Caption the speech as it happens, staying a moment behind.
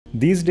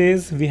These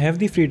days, we have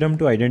the freedom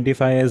to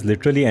identify as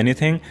literally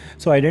anything,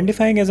 so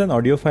identifying as an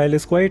audiophile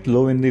is quite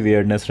low in the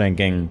weirdness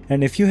ranking.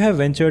 And if you have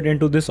ventured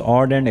into this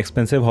odd and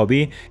expensive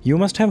hobby, you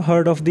must have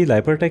heard of the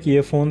Lypertek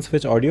earphones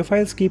which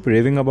audiophiles keep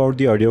raving about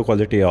the audio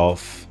quality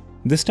of.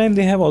 This time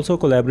they have also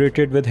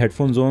collaborated with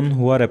HeadphoneZone,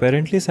 who are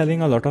apparently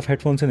selling a lot of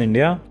headphones in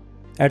India.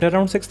 At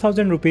around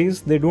 6,000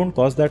 rupees, they don't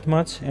cost that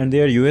much and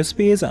their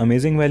USP is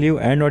amazing value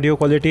and audio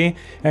quality,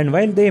 and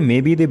while they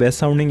may be the best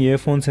sounding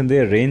earphones in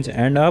their range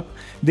and up,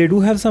 they do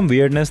have some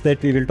weirdness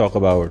that we will talk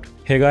about.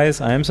 Hey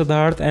guys, I am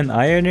Siddharth and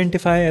I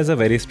identify as a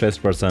very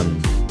stressed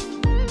person.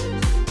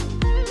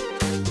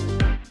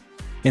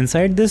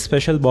 Inside this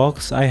special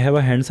box, I have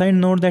a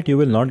hand-signed note that you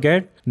will not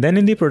get. Then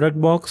in the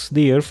product box,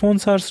 the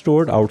earphones are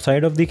stored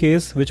outside of the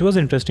case, which was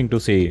interesting to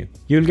see.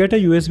 You'll get a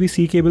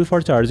USB-C cable for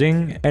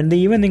charging, and they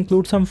even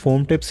include some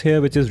foam tips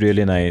here, which is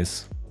really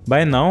nice.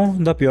 By now,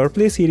 the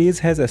Pureplay series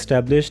has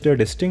established a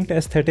distinct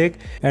aesthetic,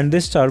 and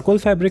this charcoal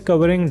fabric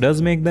covering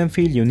does make them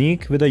feel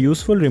unique with a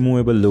useful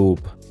removable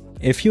loop.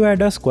 If you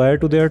add a square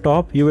to their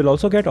top, you will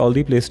also get all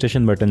the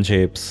PlayStation button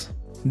shapes.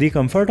 The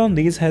comfort on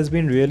these has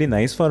been really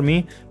nice for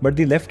me, but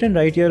the left and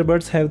right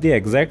earbuds have the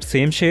exact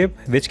same shape,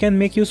 which can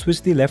make you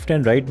switch the left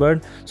and right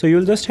bud, so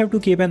you'll just have to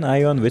keep an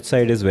eye on which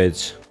side is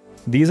which.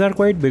 These are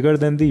quite bigger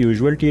than the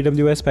usual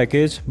TWS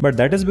package, but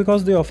that is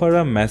because they offer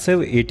a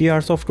massive 80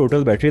 hours of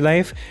total battery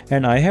life,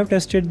 and I have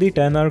tested the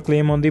 10-hour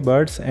claim on the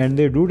buds and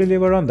they do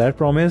deliver on that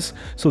promise,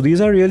 so these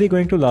are really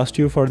going to last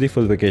you for the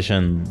full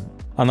vacation.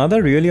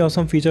 Another really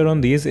awesome feature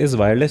on these is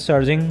wireless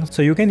charging,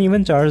 so you can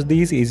even charge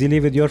these easily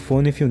with your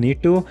phone if you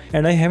need to,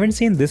 and I haven't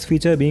seen this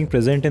feature being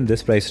present in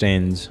this price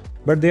range.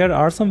 But there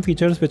are some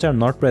features which are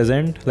not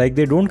present, like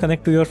they don't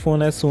connect to your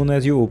phone as soon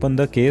as you open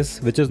the case,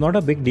 which is not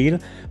a big deal,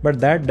 but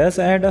that does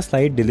add a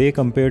slight delay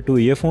compared to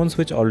earphones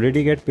which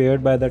already get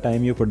paired by the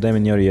time you put them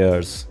in your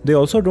ears. They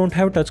also don't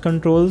have touch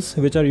controls,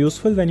 which are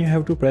useful when you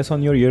have to press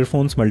on your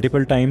earphones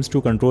multiple times to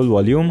control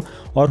volume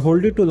or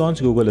hold it to launch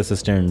Google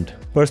Assistant.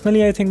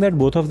 Personally, I think that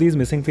both of these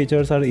missing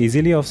features are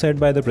easily offset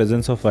by the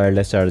presence of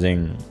wireless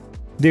charging.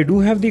 They do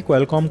have the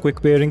Qualcomm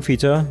quick pairing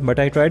feature, but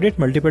I tried it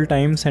multiple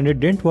times and it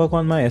didn't work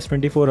on my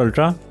S24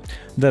 Ultra.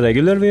 The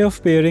regular way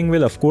of pairing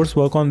will of course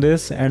work on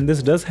this, and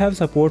this does have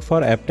support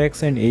for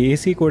aptX and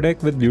AAC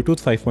codec with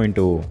Bluetooth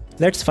 5.2.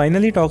 Let's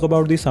finally talk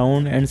about the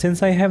sound, and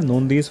since I have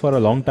known these for a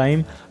long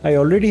time, I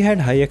already had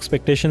high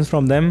expectations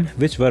from them,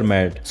 which were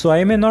met. So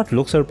I may not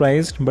look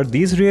surprised, but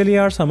these really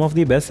are some of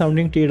the best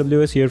sounding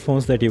TWS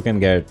earphones that you can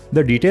get.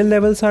 The detail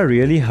levels are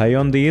really high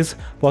on these,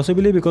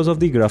 possibly because of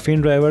the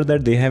graphene driver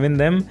that they have in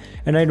them,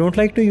 and I don't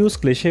like to use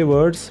cliche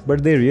words,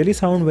 but they really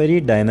sound very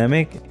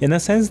dynamic in a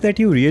sense that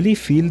you really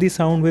feel the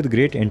sound with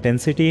great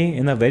intensity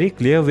in a very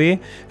clear way,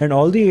 and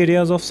all the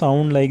areas of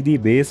sound like the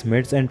bass,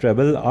 mids and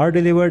treble are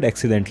delivered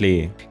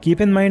excellently. Keep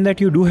in mind that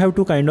you do have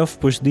to kind of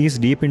push these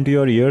deep into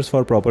your ears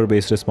for proper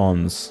bass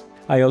response.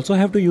 I also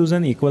have to use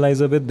an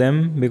equalizer with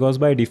them because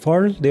by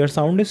default their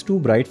sound is too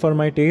bright for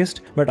my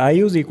taste, but I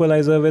use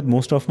equalizer with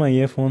most of my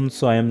earphones,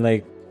 so I am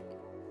like...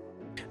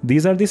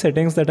 These are the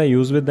settings that I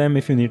use with them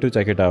if you need to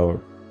check it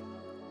out.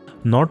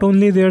 Not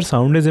only their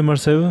sound is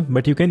immersive,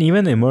 but you can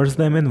even immerse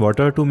them in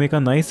water to make a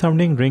nice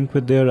sounding drink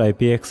with their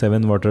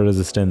IPX7 water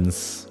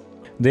resistance.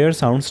 Their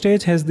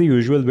soundstage has the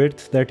usual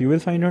width that you will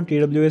find on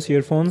TWS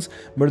earphones,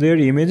 but their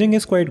imaging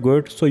is quite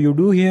good, so you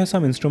do hear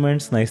some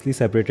instruments nicely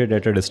separated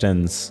at a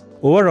distance.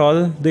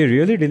 Overall, they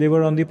really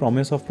deliver on the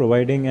promise of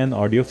providing an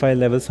audiophile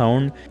level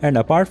sound, and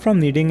apart from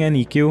needing an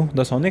EQ,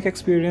 the sonic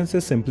experience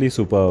is simply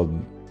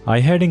superb. I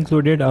had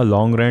included a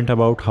long rant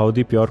about how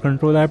the Pure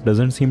Control app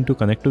doesn't seem to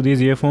connect to these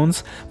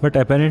earphones, but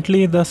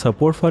apparently the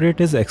support for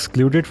it is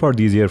excluded for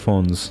these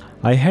earphones.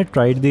 I had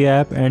tried the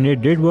app and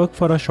it did work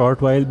for a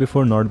short while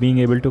before not being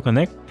able to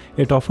connect.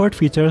 It offered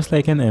features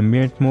like an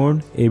ambient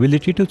mode,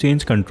 ability to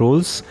change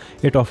controls,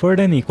 it offered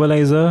an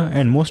equalizer,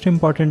 and most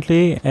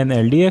importantly an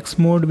LDX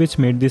mode which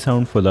made the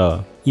sound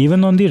fuller.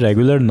 Even on the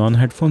regular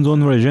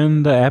non-HeadphoneZone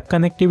version, the app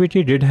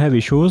connectivity did have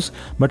issues,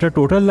 but a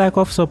total lack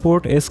of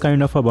support is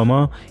kind of a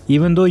bummer,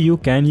 even though you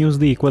can use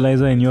the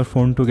equalizer in your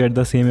phone to get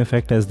the same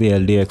effect as the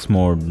LDX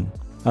mode.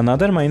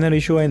 Another minor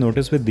issue I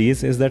noticed with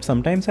these is that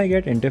sometimes I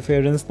get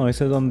interference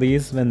noises on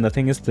these when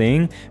nothing is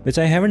playing, which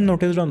I haven't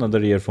noticed on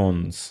other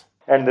earphones.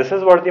 And this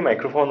is what the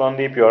microphone on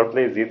the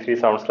Pureplay Z3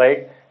 sounds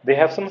like. They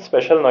have some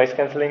special noise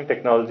cancelling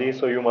technology,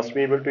 so you must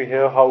be able to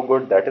hear how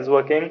good that is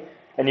working.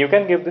 And you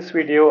can give this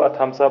video a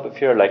thumbs up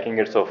if you are liking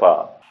it so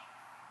far.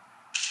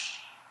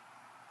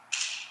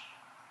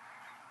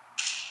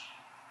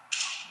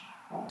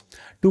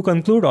 To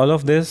conclude all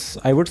of this,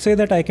 I would say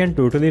that I can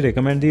totally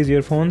recommend these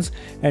earphones,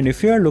 and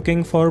if you are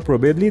looking for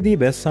probably the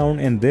best sound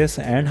in this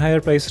and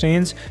higher price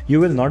range, you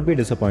will not be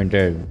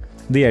disappointed.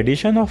 The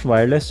addition of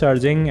wireless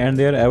charging and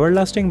their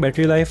everlasting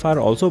battery life are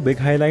also big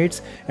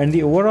highlights, and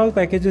the overall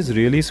package is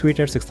really sweet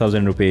at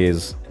 6000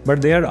 rupees.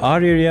 But there are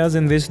areas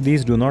in which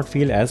these do not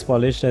feel as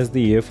polished as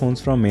the earphones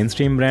from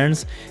mainstream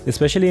brands,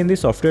 especially in the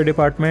software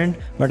department,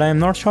 but I am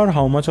not sure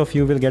how much of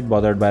you will get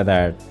bothered by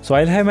that. So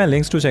I'll have my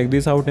links to check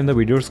these out in the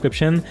video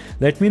description.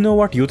 Let me know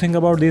what you think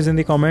about these in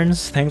the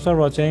comments. Thanks for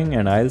watching,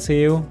 and I'll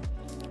see you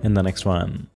in the next one.